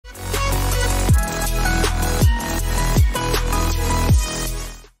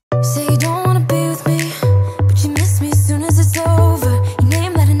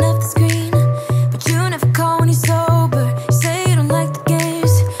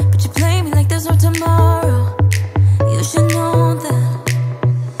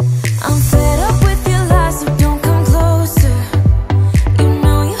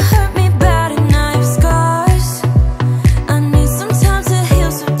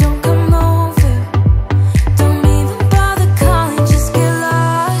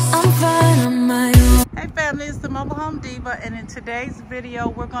video,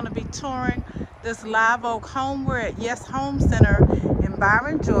 we're going to be touring this Live Oak home. We're at Yessss Home Center in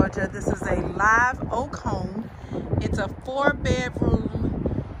Byron, Georgia. This is a Live Oak home. It's a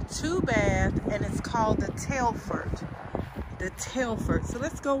 4-bedroom, 2-bath, and it's called the Telford. The Telford. So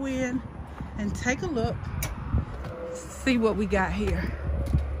let's go in and take a look, see what we got here.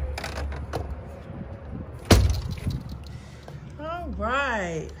 All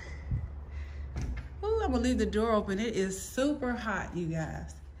right. Ooh, I'm gonna leave the door open. It is super hot, you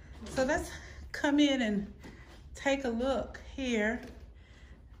guys. So let's come in and take a look here.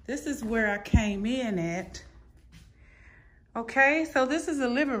 This is where I came in at. Okay, so this is the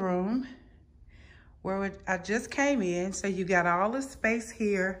living room where I just came in. So you got all the space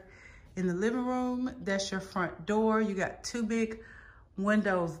here in the living room. That's your front door. You got 2 big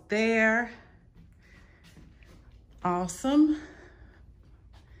windows there. Awesome.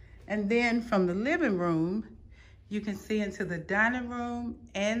 And then from the living room, you can see into the dining room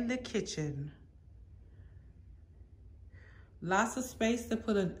and the kitchen. Lots of space to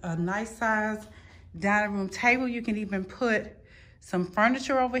put a nice size dining room table. You can even put some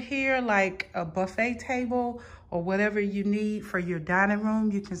furniture over here, like a buffet table or whatever you need for your dining room.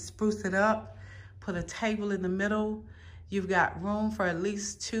 You can spruce it up, put a table in the middle. You've got room for at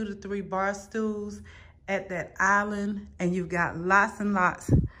least 2 to 3 bar stools at that island, and you've got lots and lots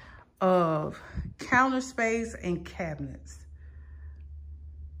of counter space and cabinets.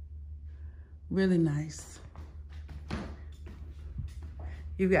 Really nice.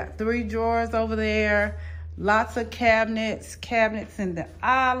 You've got 3 drawers over there, lots of cabinets in the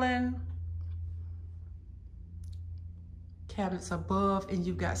island, cabinets above, and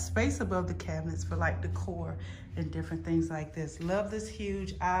you've got space above the cabinets for like decor and different things like this. Love this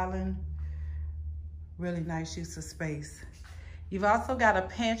huge island. Really nice use of space. You've also got a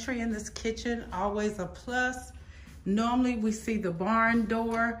pantry in this kitchen, always a plus. Normally we see the barn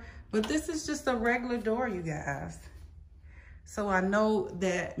door, but this is just a regular door, you guys. So I know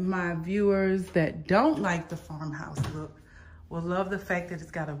that my viewers that don't like the farmhouse look will love the fact that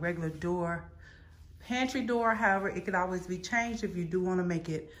it's got a regular door. Pantry door, however, it could always be changed if you do want to make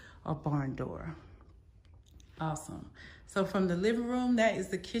it a barn door. Awesome. So from the living room, that is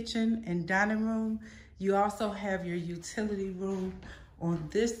the kitchen and dining room. You also have your utility room on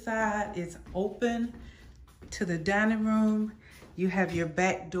this side. It's open to the dining room. You have your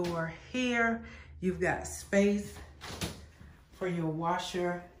back door here. You've got space for your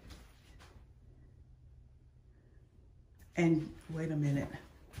washer. And wait a minute.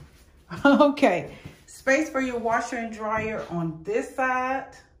 Okay, space for your washer and dryer on this side.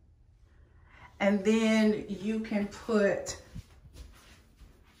 And then you can put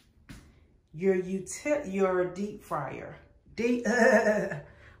your deep fryer.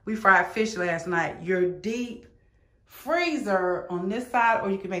 We fried fish last night. Your deep freezer on this side,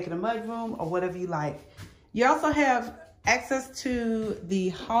 or you can make it a mud room or whatever you like. You also have access to the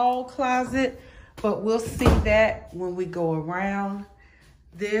hall closet, but we'll see that when we go around.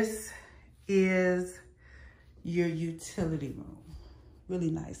 This is your utility room.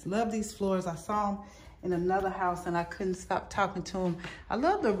 Really nice. Love these floors. I saw them in another house and I couldn't stop talking to them. I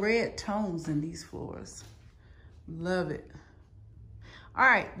love the red tones in these floors. Love it. All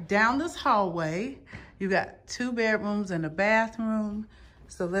right, down this hallway, you got 2 bedrooms and a bathroom.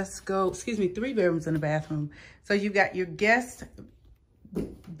 So let's go, 3 bedrooms and a bathroom. So you got your guest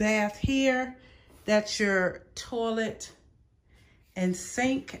bath here. That's your toilet and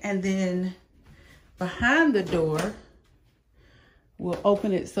sink. And then behind the door, we'll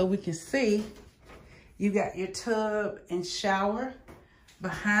open it so we can see. You got your tub and shower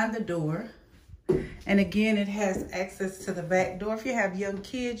behind the door. And again, it has access to the back door. If you have young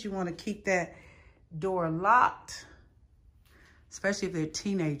kids, you want to keep that door locked, especially if they're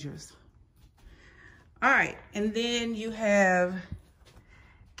teenagers. All right, and then you have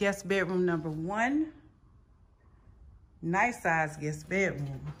guest bedroom number 1. Nice size guest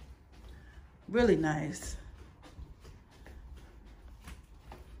bedroom. Really nice.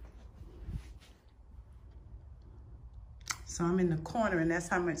 So I'm in the corner and that's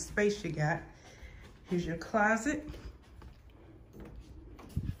how much space you got. Here's your closet.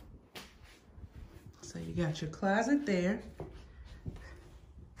 So you got your closet there.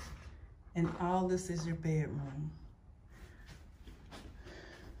 And all this is your bedroom.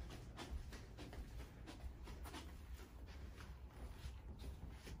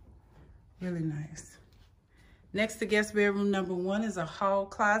 Really nice. Next to guest bedroom number 1 is a hall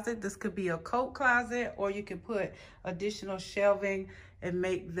closet. This could be a coat closet, or you can put additional shelving and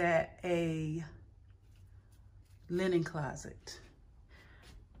make that a linen closet.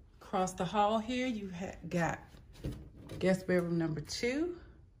 Across the hall here, you got guest bedroom number 2.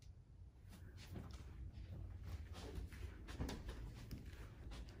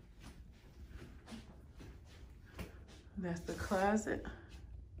 That's the closet.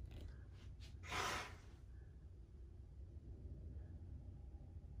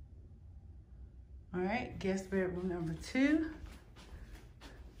 All right, guest bedroom number 2.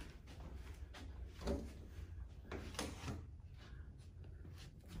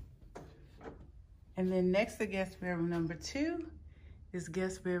 And then next to guest bedroom number 2 is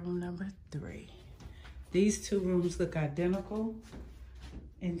guest bedroom number 3. These 2 rooms look identical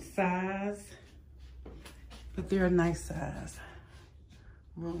in size, but they're a nice size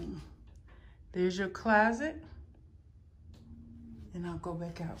room. There's your closet. And I'll go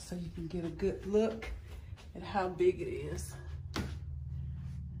back out so you can get a good look at how big it is.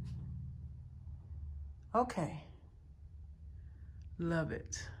 Okay. Love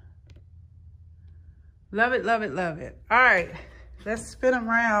it. Love it, love it, love it. All right, let's spin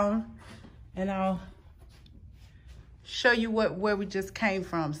around and I'll show you where we just came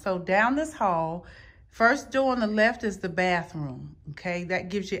from. So down this hall, first door on the left is the bathroom, okay? That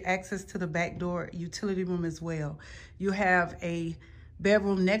gives you access to the back door utility room as well. You have a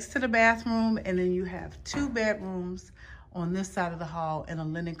bedroom next to the bathroom, and then you have 2 bedrooms on this side of the hall and a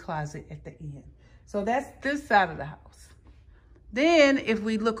linen closet at the end. So that's this side of the house. Then if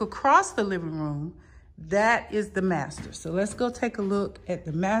we look across the living room, that is the master. So let's go take a look at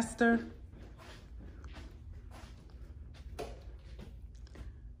the master.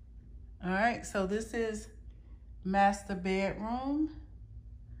 All right, so this is master bedroom.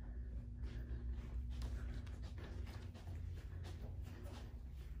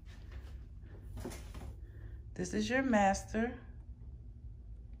 This is your master.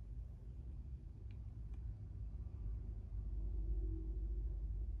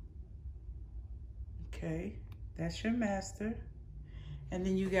 Okay, that's your master. And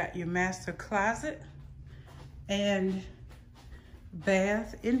then you got your master closet and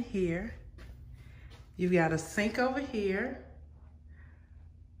bath in here. You've got a sink over here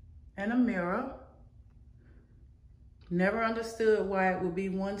and a mirror. Never understood why it would be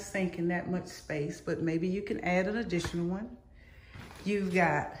one sink in that much space, but maybe you can add an additional one. You've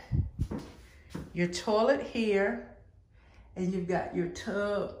got your toilet here, and you've got your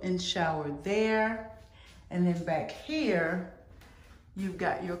tub and shower there. And then back here, you've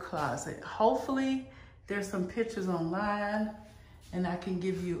got your closet. Hopefully, there's some pictures online and I can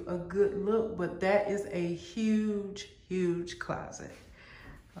give you a good look, but that is a huge, huge closet.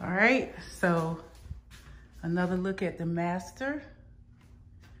 All right, so another look at the master.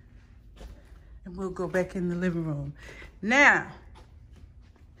 And we'll go back in the living room. Now,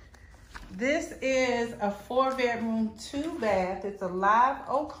 this is a 4-bedroom, 2-bath. It's a live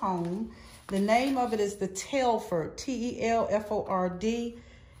oak home. The name of it is the Telford, T-E-L-F-O-R-D.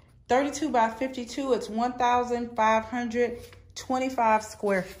 32 by 52, it's 1,525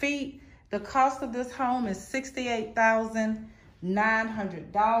 square feet. The cost of this home is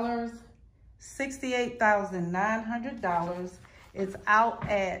 $68,900. $68,900. It's out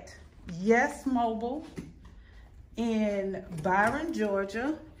at Yessss Mobile in Byron,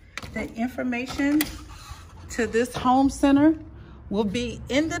 Georgia. The information to this home center will be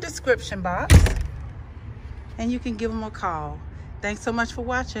in the description box, and you can give them a call. Thanks so much for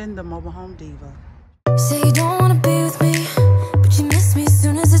watching the Mobile Home Diva.